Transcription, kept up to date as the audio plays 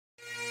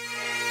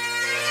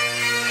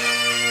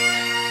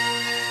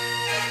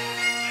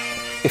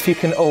If you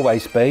can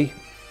always be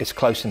as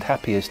close and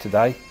happy as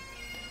today,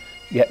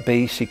 yet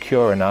be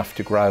secure enough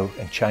to grow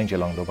and change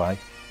along the way.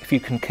 If you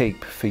can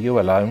keep for you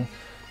alone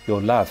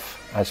your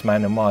love as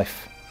man and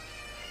wife,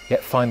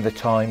 yet find the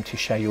time to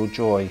share your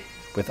joy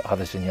with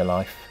others in your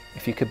life.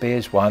 If you could be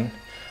as one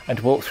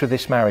and walk through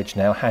this marriage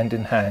now hand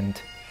in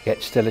hand,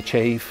 yet still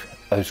achieve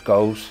those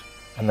goals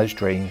and those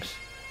dreams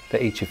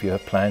that each of you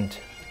have planned.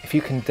 If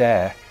you can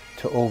dare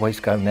to always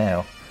go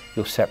now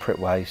your separate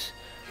ways,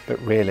 but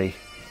really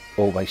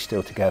always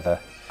still together,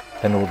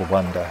 then all the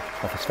wonder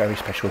of this very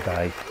special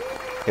day,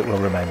 it will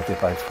remain with you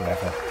both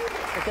forever.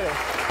 Okay.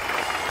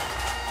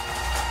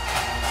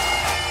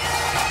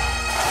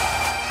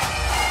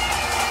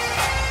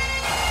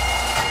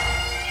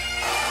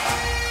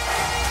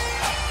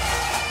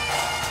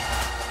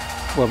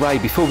 Well, Ray,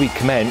 before we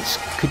commence,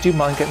 could you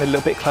mind getting a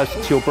little bit closer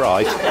to your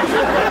bride?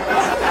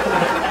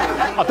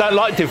 I don't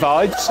like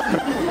divides.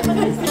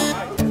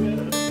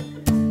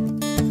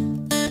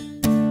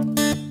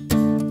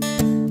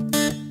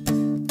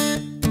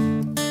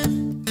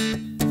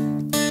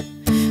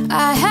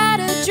 I had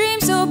a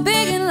dream so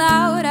big and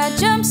loud, I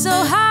jumped so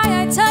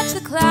high I touched the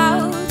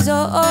clouds. Oh,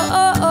 oh,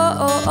 oh, oh,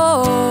 oh,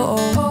 oh,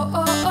 oh,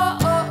 oh, oh,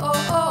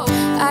 oh,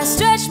 oh. I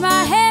stretched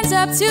my hands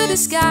up to the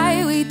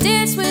sky, we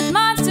danced with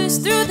monsters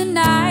through the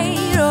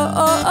night. Oh,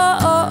 oh, oh,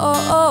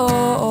 oh, oh,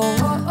 oh,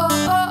 oh,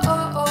 oh,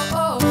 oh, oh,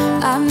 oh.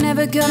 I'm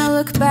never gonna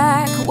look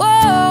back, whoa,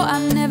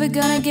 I'm never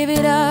gonna give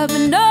it up.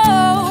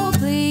 No,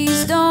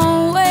 please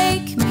don't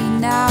wake me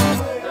now.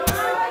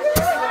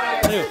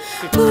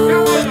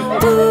 Ooh,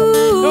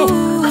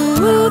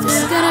 ooh,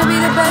 this is gonna be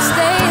the best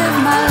day of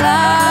my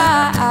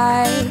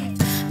life,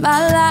 my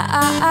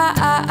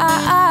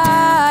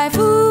life.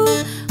 Ooh,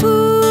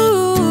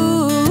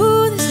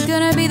 ooh, this is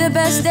gonna be the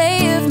best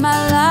day of my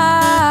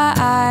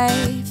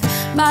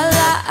life, my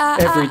life.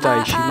 Every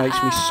day she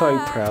makes me so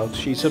proud.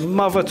 She's a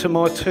mother to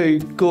my two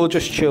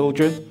gorgeous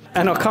children,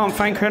 and I can't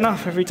thank her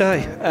enough every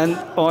day. And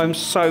I'm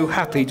so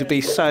happy to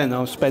be saying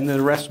I'm spending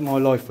the rest of my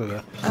life with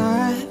her.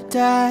 I've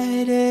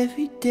died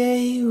every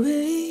day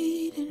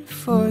waiting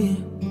for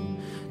you.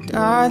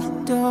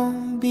 Darling,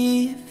 don't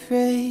be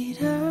afraid.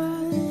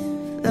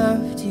 I've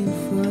loved you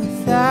for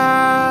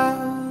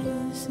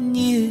 1,000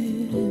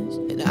 years,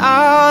 and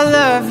I'll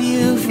love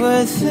you for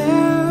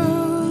 1,000.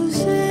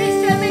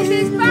 Mr. and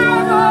Mrs.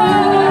 Barrow!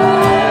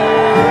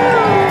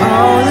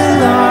 All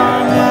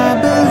along I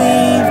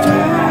believed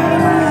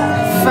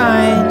I'd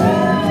find you.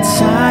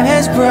 Time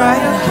has brought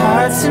your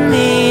heart to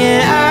me,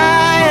 and I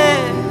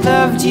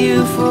loved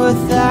you for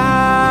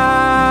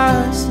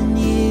 1,000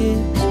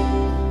 years,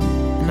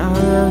 and I'll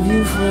love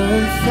you for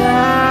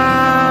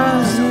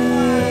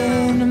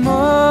 1,000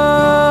 more.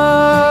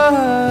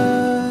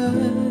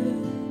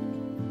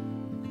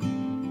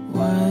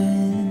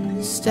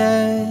 One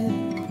step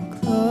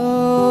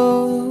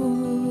closer,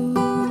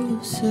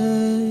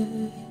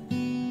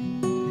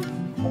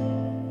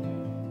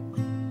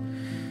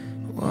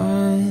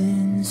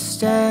 one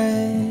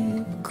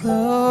step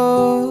closer.